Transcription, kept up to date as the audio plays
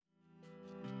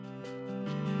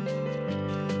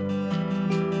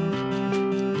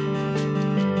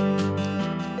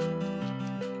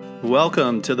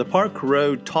Welcome to the Park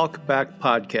Road Talkback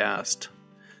Podcast.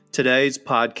 Today's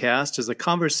podcast is a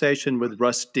conversation with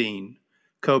Russ Dean,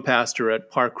 co-pastor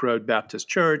at Park Road Baptist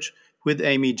Church with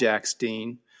Amy Jacks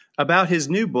Dean, about his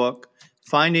new book,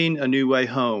 Finding a New Way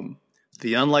Home,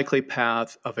 The Unlikely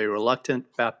Path of a Reluctant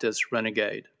Baptist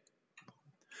Renegade.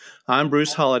 I'm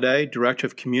Bruce Holliday, Director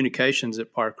of Communications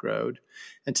at Park Road,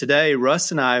 and today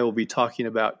Russ and I will be talking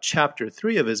about Chapter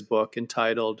 3 of his book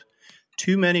entitled,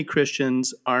 Too Many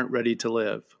Christians Aren't Ready to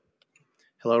Live.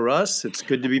 Hello, Russ. It's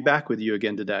good to be back with you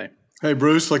again today. Hey,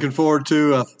 Bruce. Looking forward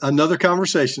to another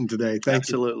conversation today. Thank you.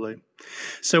 Absolutely.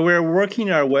 So we're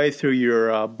working our way through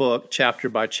your book, chapter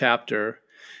by chapter,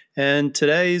 and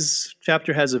today's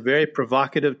chapter has a very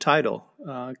provocative title.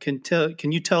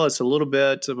 Can you tell us a little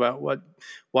bit about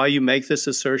why you make this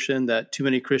assertion that too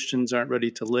many Christians aren't ready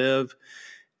to live,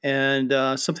 and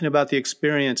something about the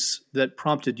experience that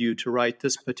prompted you to write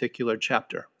this particular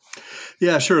chapter?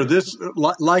 Yeah, sure. This,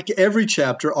 like every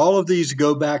chapter, all of these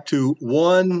go back to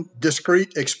one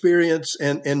discrete experience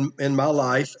in my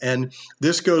life, and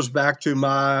this goes back to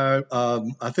my,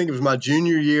 I think it was my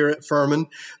junior year at Furman,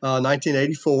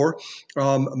 1984.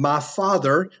 My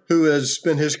father, who has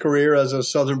spent his career as a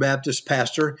Southern Baptist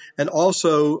pastor, and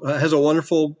also has a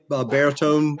wonderful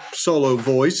baritone solo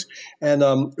voice, and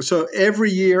so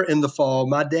every year in the fall,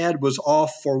 my dad was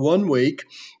off for 1 week.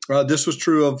 This was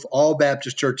true of all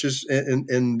Baptist churches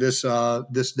in this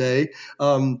day.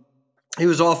 He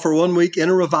was off for 1 week in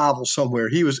a revival somewhere.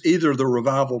 He was either the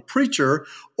revival preacher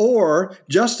or,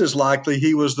 just as likely,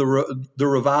 he was the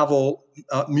revival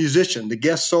musician, the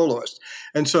guest soloist.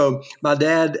 And so my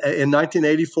dad in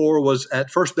 1984 was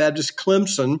at First Baptist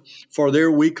Clemson for their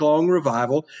week-long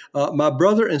revival. My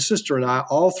brother and sister and I,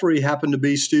 all three happened to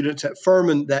be students at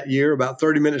Furman that year, about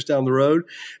 30 minutes down the road.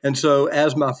 And so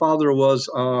as my father was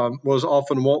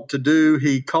often wont to do,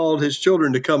 he called his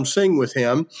children to come sing with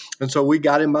him. And so we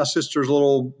got in my sister's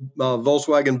little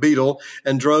Volkswagen Beetle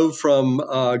and drove from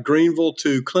Greenville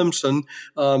to Clemson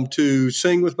to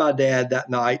sing with my dad that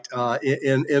night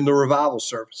in the revival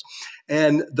service.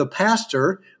 And the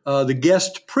pastor, the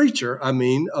guest preacher,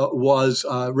 was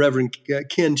Reverend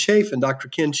Ken Chafin, Dr.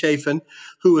 Ken Chafin,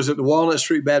 who was at the Walnut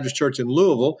Street Baptist Church in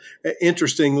Louisville.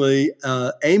 Interestingly,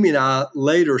 Amy and I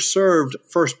later served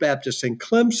First Baptist in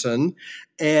Clemson,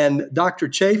 and Dr.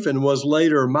 Chafin was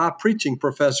later my preaching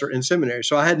professor in seminary.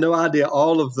 So I had no idea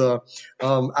all of the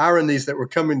ironies that were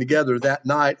coming together that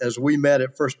night as we met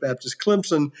at First Baptist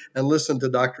Clemson and listened to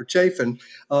Dr. Chafin.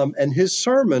 And his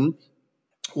sermon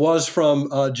was from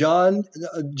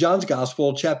John's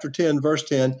Gospel, chapter 10, verse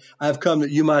 10, I have come that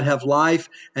you might have life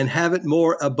and have it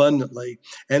more abundantly.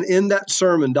 And in that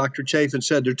sermon, Dr. Chafin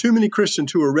said, there are too many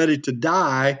Christians who are ready to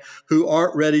die who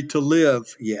aren't ready to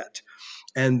live yet.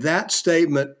 And that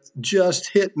statement just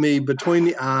hit me between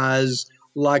the eyes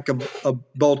like a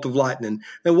bolt of lightning.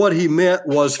 And what he meant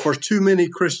was, for too many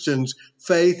Christians,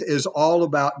 faith is all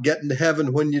about getting to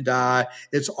heaven when you die.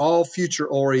 It's all future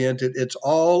oriented. It's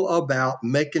all about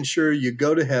making sure you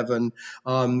go to heaven.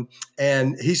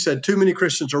 And he said too many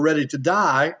Christians are ready to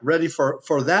die, ready for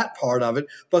that part of it,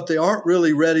 but they aren't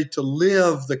really ready to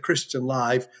live the Christian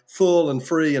life full and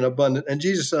free and abundant. And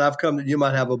Jesus said, I've come that you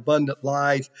might have abundant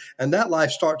life. And that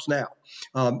life starts now.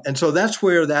 And so that's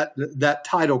where that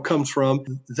title comes from.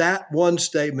 That one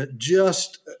statement,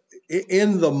 just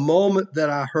in the moment that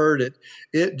I heard it,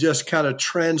 it just kind of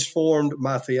transformed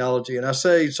my theology. And I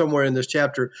say somewhere in this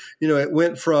chapter, it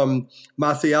went from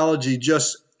my theology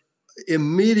just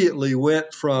immediately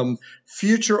went from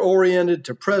future oriented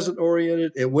to present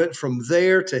oriented. It went from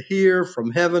there to here,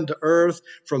 from heaven to earth,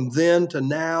 from then to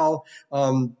now.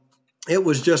 It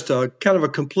was just a kind of a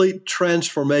complete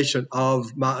transformation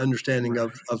of my understanding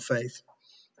of faith.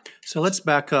 So let's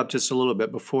back up just a little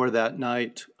bit before that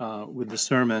night with the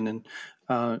sermon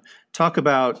and talk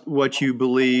about what you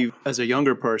believe as a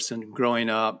younger person growing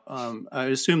up. I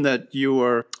assume that you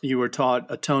were taught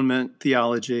atonement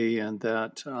theology, and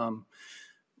that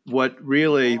what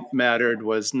really mattered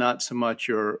was not so much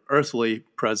your earthly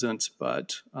presence,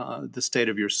 but the state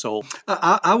of your soul.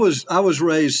 I was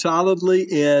raised solidly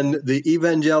in the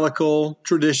evangelical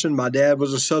tradition. My dad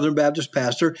was a Southern Baptist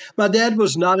pastor. My dad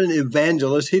was not an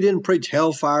evangelist. He didn't preach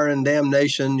hellfire and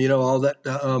damnation, all that.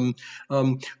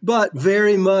 But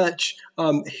very much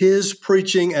his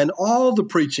preaching and all the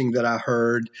preaching that I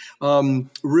heard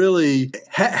really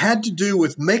had to do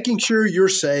with making sure you're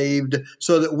saved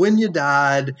so that when you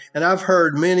died, and I've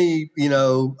heard many,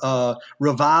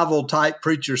 revival type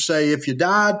preachers say, if you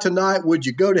died tonight, would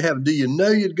you go to heaven? Do you know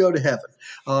you'd go to heaven?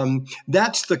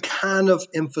 That's the kind of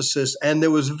emphasis. And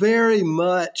there was very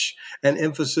much an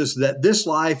emphasis that this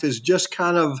life is just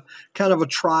kind of a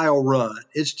trial run.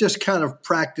 It's just kind of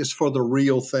practice for the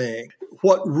real thing.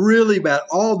 What really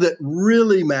all that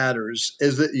really matters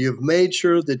is that you've made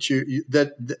sure that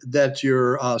that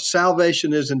your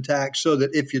salvation is intact, so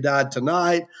that if you died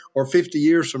tonight or 50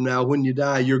 years from now, when you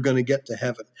die, you're going to get to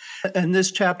heaven. In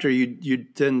this chapter, you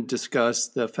then discuss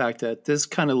the fact that this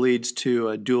kind of leads to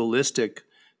a dualistic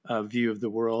view of the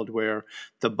world, where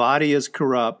the body is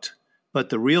corrupt, but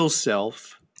the real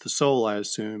self, the soul, I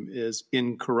assume, is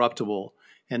incorruptible,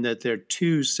 and that they're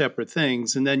two separate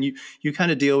things. And then you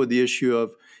kind of deal with the issue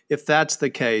of, if that's the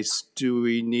case, do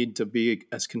we need to be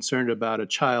as concerned about a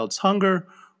child's hunger,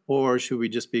 or should we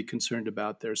just be concerned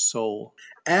about their soul?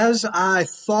 As I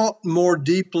thought more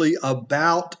deeply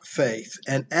about faith,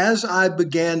 and as I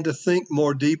began to think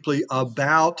more deeply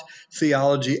about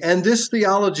theology, and this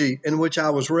theology in which I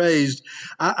was raised,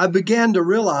 I began to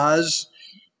realize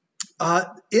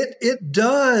it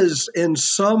does in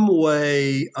some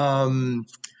way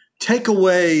take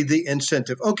away the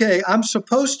incentive. Okay, I'm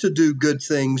supposed to do good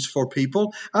things for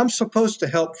people. I'm supposed to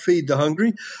help feed the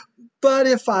hungry. But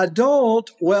if I don't,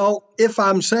 well, if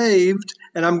I'm saved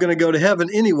and I'm going to go to heaven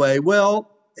anyway, well,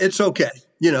 it's okay.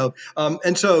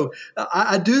 And so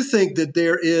I do think that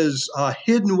there is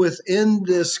hidden within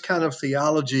this kind of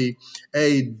theology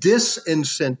a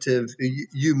disincentive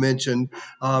you mentioned,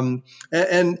 and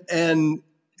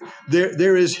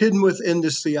there is hidden within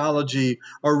this theology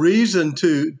a reason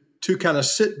to kind of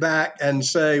sit back and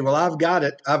say, well, I've got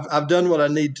it. I've done what I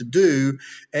need to do.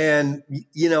 And,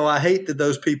 I hate that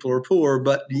those people are poor,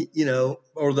 but,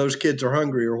 or those kids are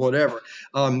hungry or whatever.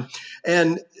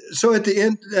 And so at the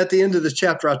end of this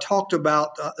chapter, I talked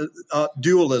about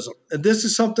dualism. And this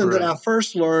is something that I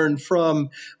first learned from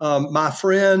my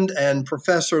friend and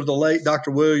professor, the late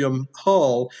Dr. William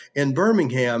Hull in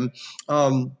Birmingham.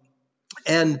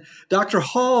 And Dr.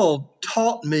 Hall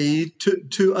taught me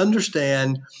to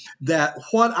understand that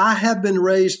what I have been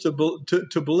raised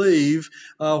to believe,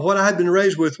 what I had been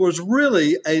raised with, was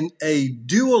really a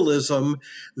dualism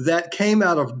that came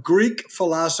out of Greek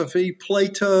philosophy,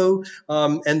 Plato,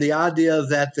 and the idea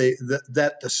that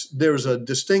there's a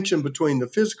distinction between the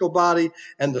physical body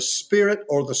and the spirit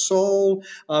or the soul.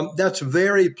 That's a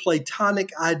very Platonic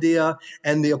idea,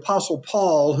 and the Apostle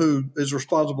Paul, who is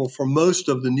responsible for most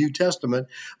of the New Testament,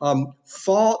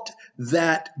 fought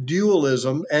that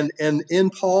dualism, and in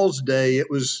Paul's day, it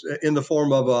was in the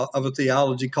form of a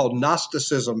theology called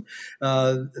Gnosticism,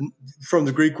 from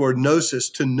the Greek word gnosis,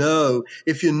 to know.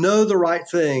 If you know the right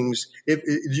things, if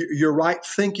your right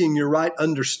thinking, your right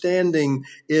understanding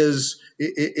is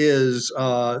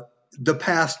the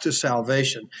path to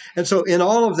salvation. And so in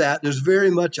all of that, there's very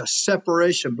much a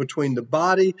separation between the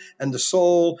body and the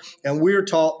soul. And we're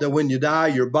taught that when you die,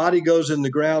 your body goes in the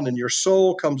ground and your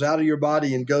soul comes out of your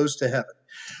body and goes to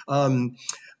heaven.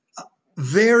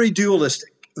 Very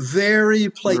dualistic, very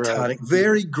Platonic,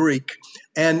 very Greek.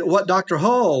 And what Dr.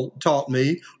 Hull taught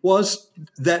me was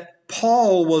that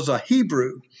Paul was a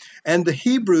Hebrew, and the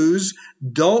Hebrews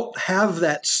don't have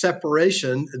that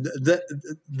separation.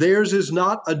 Theirs is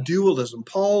not a dualism.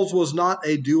 Paul's was not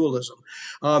a dualism.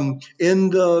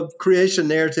 In the creation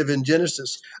narrative in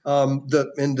Genesis,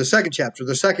 in the second chapter,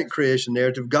 the second creation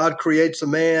narrative, God creates the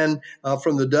man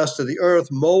from the dust of the earth,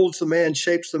 molds the man,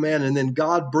 shapes the man, and then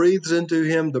God breathes into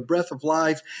him the breath of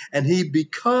life, and he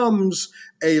becomes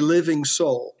a living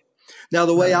soul. Now,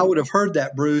 the way I would have heard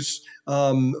that, Bruce,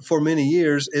 for many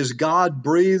years, is God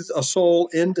breathed a soul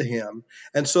into him.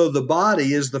 And so the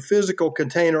body is the physical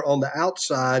container on the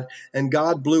outside, and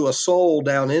God blew a soul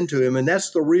down into him. And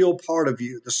that's the real part of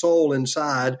you, the soul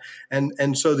inside.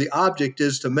 And so the object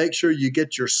is to make sure you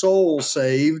get your soul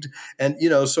saved. And,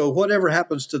 so whatever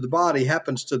happens to the body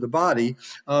happens to the body.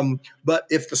 But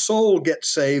if the soul gets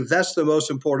saved, that's the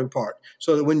most important part.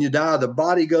 So that when you die, the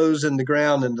body goes in the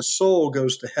ground and the soul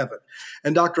goes to heaven.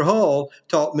 And Dr. Hull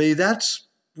taught me that's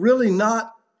really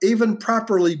not even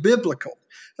properly biblical.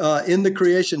 In the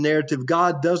creation narrative,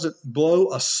 God doesn't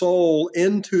blow a soul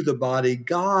into the body.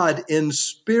 God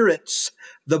inspirits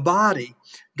the body.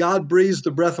 God breathes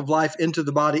the breath of life into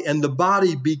the body, and the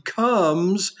body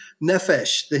becomes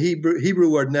nephesh. The Hebrew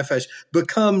word nephesh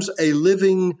becomes a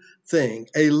living thing,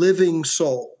 a living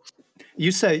soul.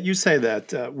 You say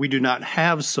that we do not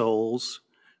have souls.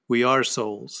 we are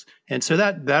souls. And so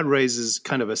that raises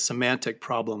kind of a semantic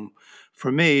problem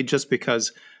for me, just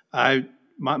because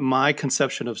my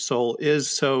conception of soul is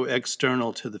so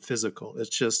external to the physical.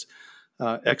 It's just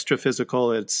extra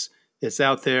physical. It's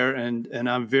out there, and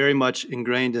I'm very much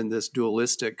ingrained in this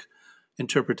dualistic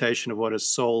interpretation of what a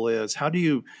soul is. How do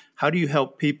you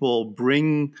help people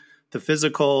bring the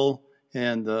physical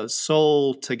and the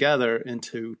soul together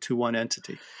into one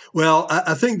entity? Well,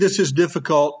 I think this is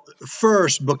difficult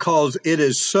first because it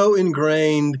is so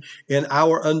ingrained in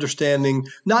our understanding,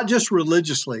 not just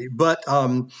religiously, but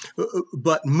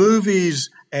movies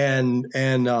and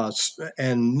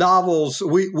novels.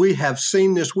 We have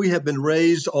seen this. We have been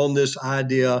raised on this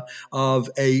idea of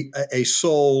a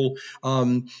soul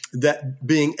that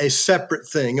being a separate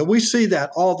thing, and we see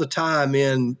that all the time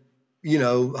in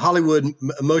Hollywood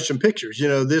motion pictures.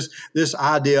 This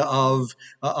idea of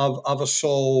a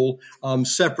soul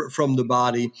separate from the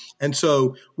body, and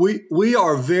so we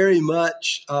are very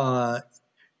much.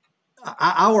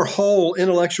 Our whole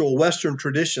intellectual Western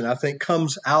tradition, I think,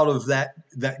 comes out of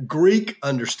that Greek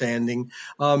understanding.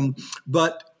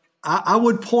 But I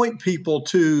would point people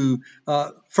to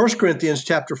 1 Corinthians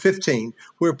chapter 15,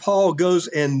 where Paul goes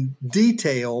in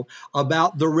detail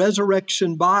about the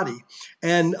resurrection body.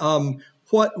 And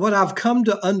what I've come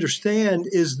to understand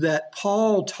is that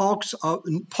Paul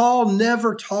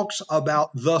never talks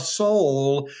about the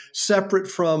soul separate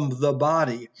from the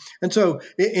body. And so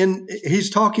he's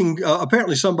talking,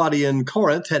 apparently somebody in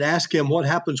Corinth had asked him what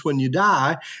happens when you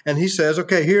die. And he says,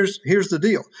 okay, here's the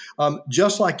deal.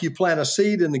 Just like you plant a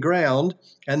seed in the ground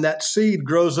and that seed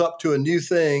grows up to a new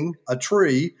thing, a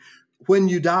tree, when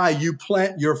you die, you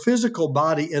plant your physical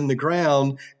body in the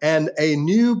ground and a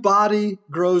new body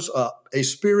grows up. A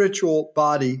spiritual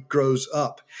body grows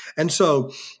up. And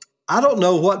so I don't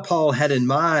know what Paul had in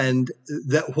mind,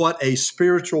 that what a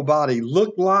spiritual body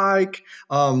looked like,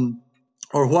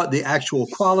 or what the actual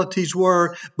qualities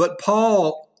were, but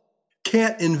Paul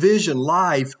can't envision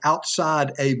life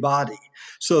outside a body.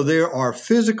 So there are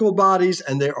physical bodies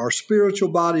and there are spiritual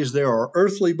bodies, there are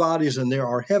earthly bodies and there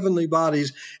are heavenly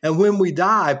bodies. And when we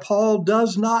die, Paul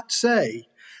does not say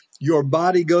your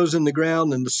body goes in the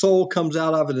ground and the soul comes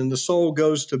out of it and the soul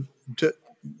goes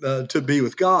to be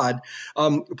with God.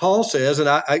 Paul says, and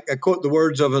I quote the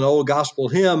words of an old gospel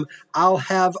hymn, I'll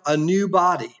have a new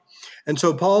body. And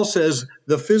so Paul says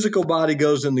the physical body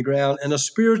goes in the ground and a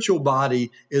spiritual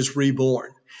body is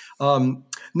reborn.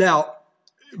 Now,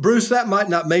 Bruce, that might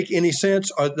not make any sense,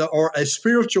 or a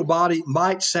spiritual body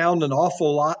might sound an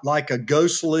awful lot like a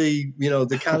ghostly,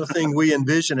 the kind of thing we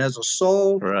envision as a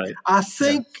soul. Right. I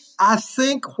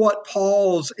think what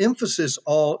Paul's emphasis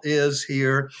on is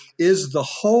here is the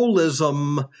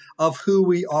holism of who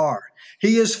we are.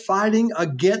 He is fighting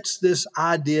against this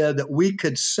idea that we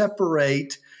could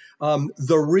separate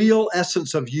the real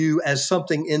essence of you as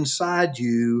something inside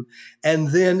you and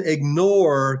then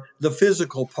ignore the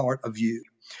physical part of you.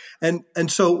 And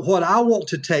so what I want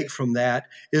to take from that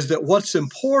is that what's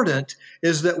important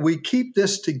is that we keep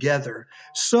this together.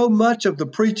 So much of the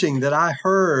preaching that I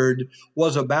heard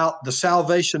was about the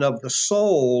salvation of the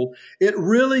soul. It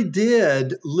really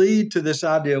did lead to this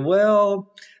idea,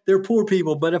 well, they're poor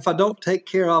people, but if I don't take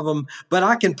care of them, but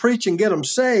I can preach and get them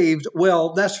saved,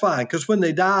 well, that's fine, because when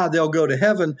they die, they'll go to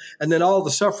heaven, and then all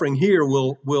the suffering here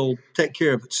will take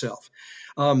care of itself.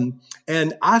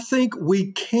 And I think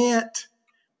we can't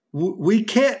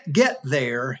get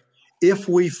there if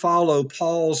we follow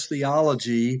Paul's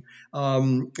theology,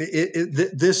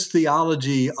 this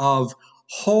theology of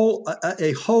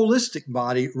a holistic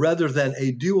body rather than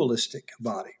a dualistic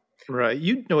body. Right.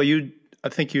 I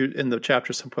think you in the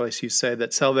chapter someplace you say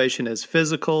that salvation is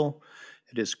physical,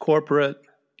 it is corporate,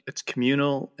 it's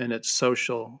communal, and it's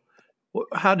social. What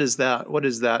does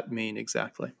that mean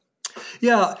exactly?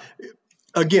 Yeah.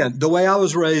 Again, the way I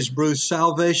was raised, Bruce,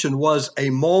 salvation was a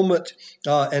moment,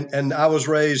 and I was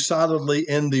raised solidly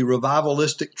in the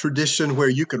revivalistic tradition where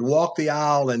you could walk the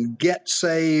aisle and get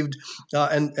saved.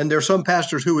 And there are some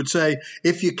pastors who would say,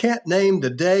 if you can't name the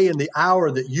day and the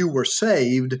hour that you were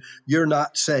saved, you're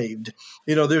not saved.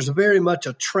 There's very much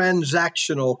a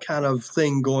transactional kind of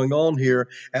thing going on here.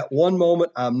 At one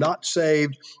moment, I'm not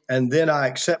saved, and then I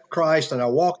accept Christ, and I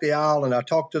walk the aisle, and I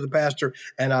talk to the pastor,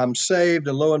 and I'm saved,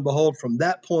 and lo and behold, from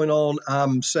that point on,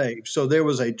 I'm saved. So there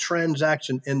was a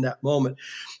transaction in that moment.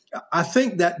 I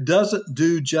think that doesn't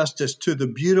do justice to the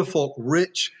beautiful,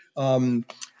 rich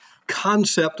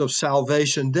concept of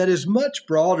salvation that is much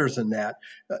broader than that.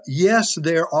 Yes,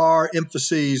 there are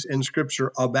emphases in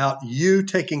Scripture about you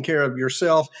taking care of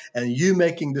yourself and you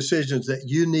making decisions that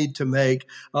you need to make.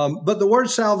 But the word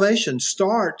salvation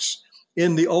starts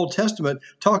in the Old Testament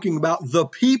talking about the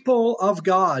people of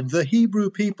God, the Hebrew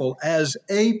people, as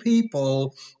a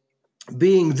people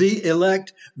being the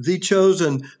elect, the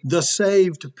chosen, the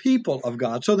saved people of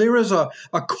God. So there is a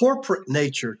corporate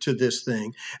nature to this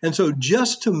thing. And so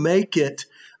just to make it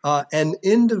an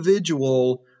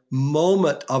individual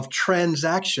moment of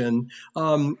transaction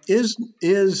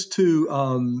is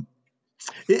to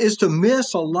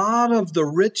miss a lot of the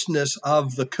richness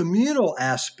of the communal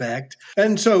aspect.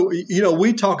 And so,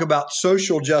 we talk about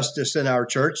social justice in our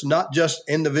church, not just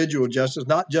individual justice,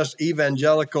 not just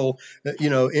evangelical,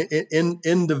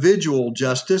 individual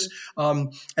justice.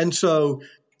 And so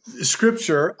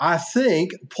Scripture, I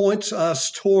think, points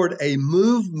us toward a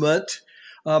movement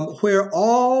where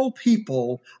all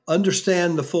people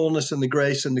understand the fullness and the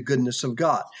grace and the goodness of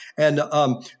God. And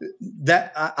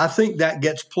that I think that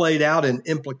gets played out in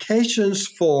implications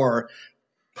for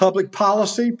public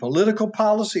policy, political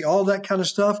policy, all that kind of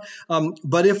stuff.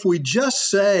 But if we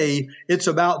just say it's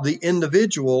about the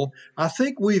individual, I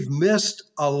think we've missed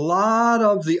a lot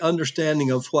of the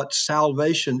understanding of what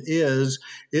salvation is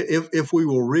if we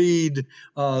will read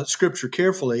Scripture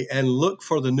carefully and look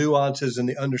for the nuances and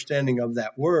the understanding of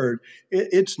that word.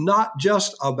 It's not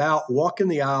just about walking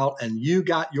the aisle and you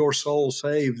got your soul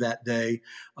saved that day.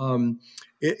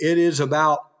 It is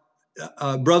about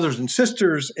brothers and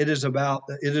sisters. It is about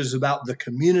the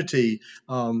community,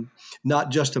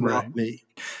 not just about me.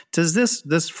 Does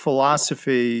this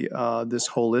philosophy, this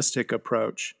holistic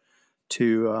approach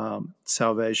to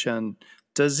salvation,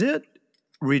 does it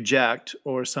reject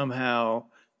or somehow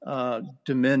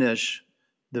diminish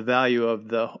the value of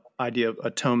the idea of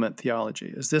atonement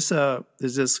theology? Is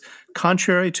this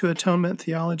contrary to atonement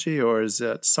theology, or is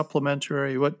it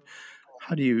supplementary?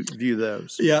 How do you view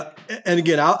those? Yeah, and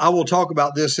again, I will talk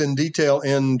about this in detail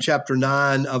in chapter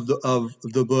 9 of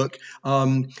the book.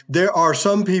 There are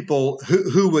some people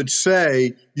who would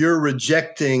say you're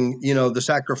rejecting, the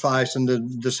sacrifice and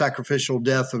the sacrificial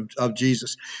death of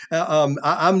Jesus.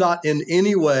 I'm not in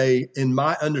any way, in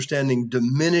my understanding,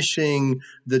 diminishing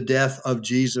the death of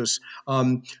Jesus.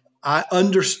 I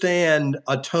understand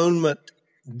atonement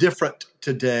different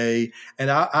today,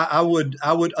 and I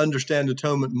would understand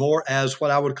atonement more as what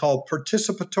I would call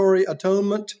participatory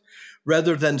atonement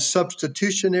rather than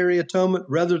substitutionary atonement,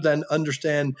 rather than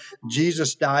understand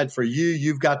Jesus died for you.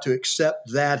 You've got to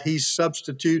accept that He's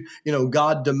substitute.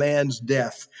 God demands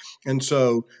death. And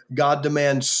so God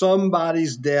demands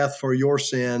somebody's death for your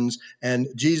sins, and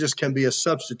Jesus can be a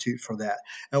substitute for that.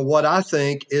 And what I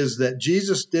think is that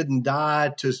Jesus didn't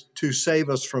die to save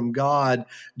us from God.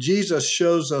 Jesus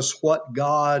shows us what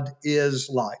God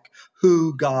is like,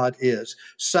 who God is.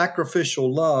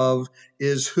 Sacrificial love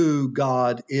is who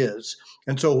God is.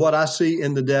 And so what I see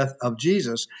in the death of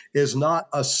Jesus is not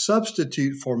a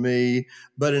substitute for me,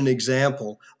 but an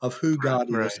example of who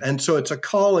God is. And so it's a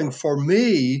calling for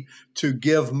me to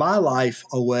give my life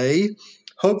away,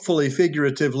 hopefully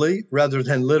figuratively rather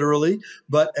than literally,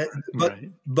 but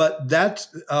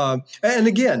that's and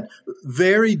again,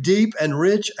 very deep and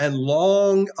rich and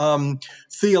long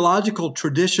theological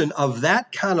tradition of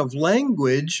that kind of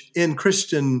language in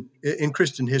Christian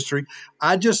history.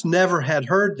 I just never had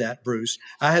heard that, Bruce.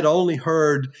 I had only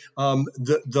heard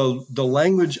the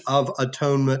language of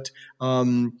atonement,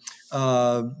 penal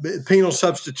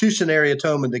substitutionary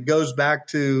atonement that goes back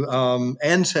to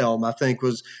Anselm, I think,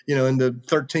 was in the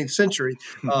 13th century,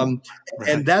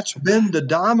 and that's been the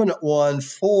dominant one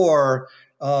for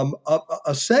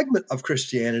a segment of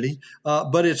Christianity,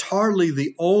 but it's hardly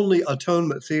the only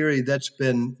atonement theory that's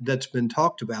been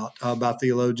talked about by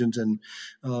theologians and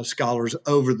scholars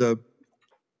over the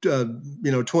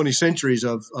 20 centuries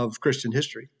of Christian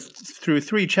history. Through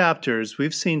 3 chapters,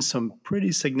 we've seen some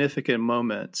pretty significant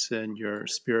moments in your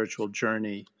spiritual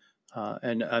journey,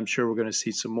 and I'm sure we're going to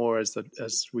see some more as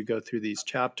we go through these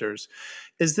chapters.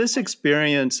 Is this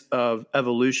experience of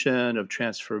evolution, of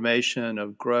transformation,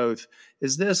 of growth,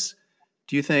 do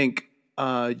you think,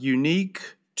 unique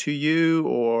to you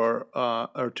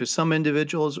or to some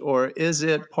individuals, or is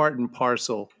it part and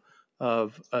parcel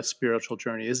of a spiritual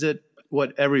journey? Is it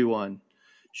what everyone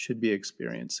should be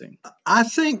experiencing? I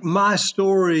think my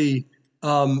story,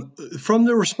 from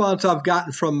the response I've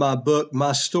gotten from my book,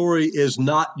 my story is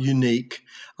not unique.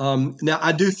 Now,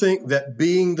 I do think that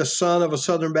being the son of a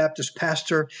Southern Baptist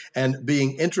pastor and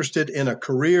being interested in a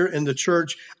career in the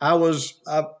church, I was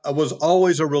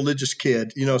always a religious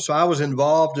kid, so I was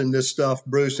involved in this stuff,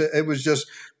 Bruce. It was just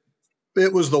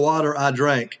it was the water I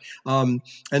drank. And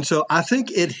so I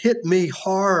think it hit me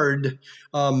hard,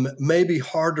 maybe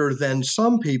harder than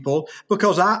some people,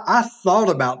 because I thought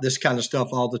about this kind of stuff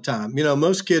all the time.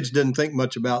 Most kids didn't think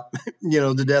much about,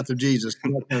 the death of Jesus,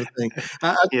 that kind of thing.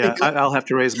 I'll have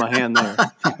to raise my hand there.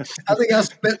 I think I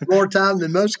spent more time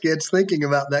than most kids thinking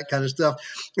about that kind of stuff.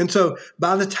 And so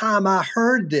by the time I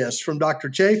heard this from Dr.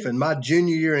 Chafin, my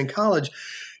junior year in college,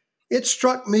 it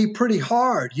struck me pretty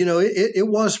hard. It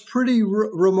was pretty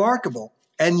remarkable.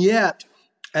 And yet,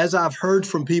 as I've heard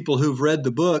from people who've read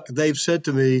the book, they've said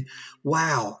to me,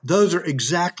 wow, those are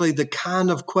exactly the kind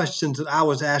of questions that I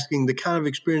was asking, the kind of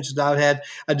experiences I had.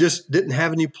 I just didn't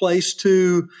have any place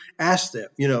to ask them,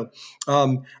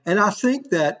 And I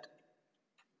think that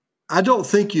I don't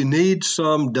think you need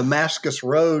some Damascus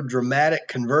Road dramatic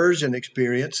conversion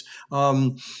experience.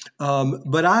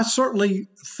 But I certainly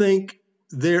think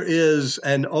there is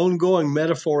an ongoing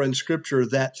metaphor in Scripture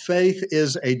that faith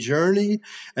is a journey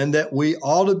and that we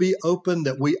ought to be open,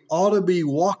 that we ought to be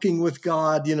walking with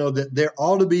God, that there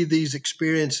ought to be these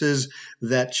experiences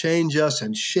that change us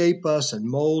and shape us and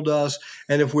mold us.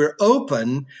 And if we're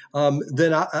open,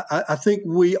 then I think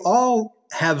we all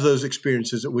have those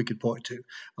experiences that we could point to.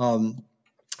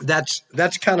 That's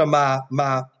kind of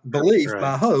my belief, right.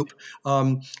 My hope.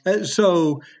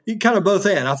 So kind of both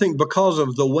and. I think because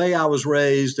of the way I was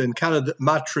raised and kind of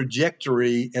my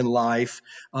trajectory in life,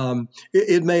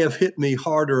 it may have hit me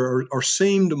harder or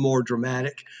seemed more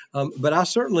dramatic. But I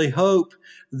certainly hope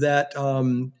that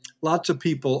lots of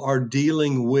people are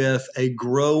dealing with a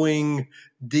growing,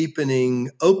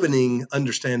 deepening, opening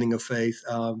understanding of faith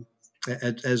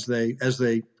as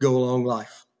they go along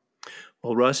life.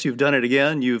 Well, Russ, you've done it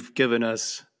again. You've given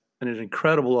us an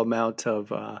incredible amount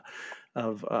of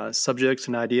subjects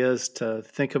and ideas to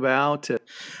think about.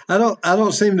 I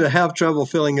don't seem to have trouble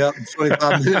filling up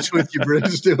 25 minutes with you,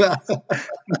 Bruce, do I?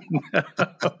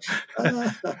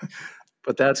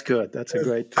 But that's good. That's a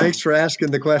great thing. Thanks for asking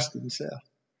the questions. Yeah.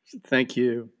 Thank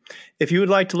you. If you would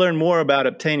like to learn more about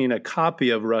obtaining a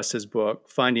copy of Russ's book,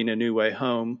 Finding a New Way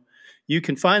Home, you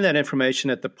can find that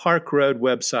information at the Park Road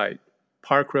website,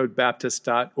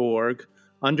 parkroadbaptist.org,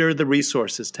 under the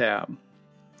Resources tab.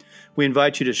 We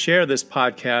invite you to share this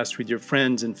podcast with your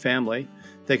friends and family.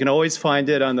 They can always find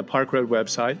it on the Park Road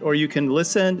website, or you can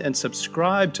listen and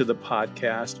subscribe to the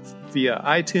podcast via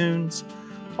iTunes,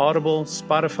 Audible,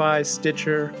 Spotify,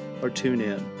 Stitcher, or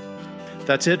TuneIn.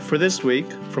 That's it for this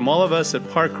week. From all of us at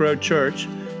Park Road Church,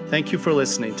 thank you for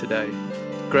listening today.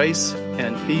 Grace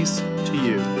and peace to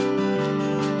you.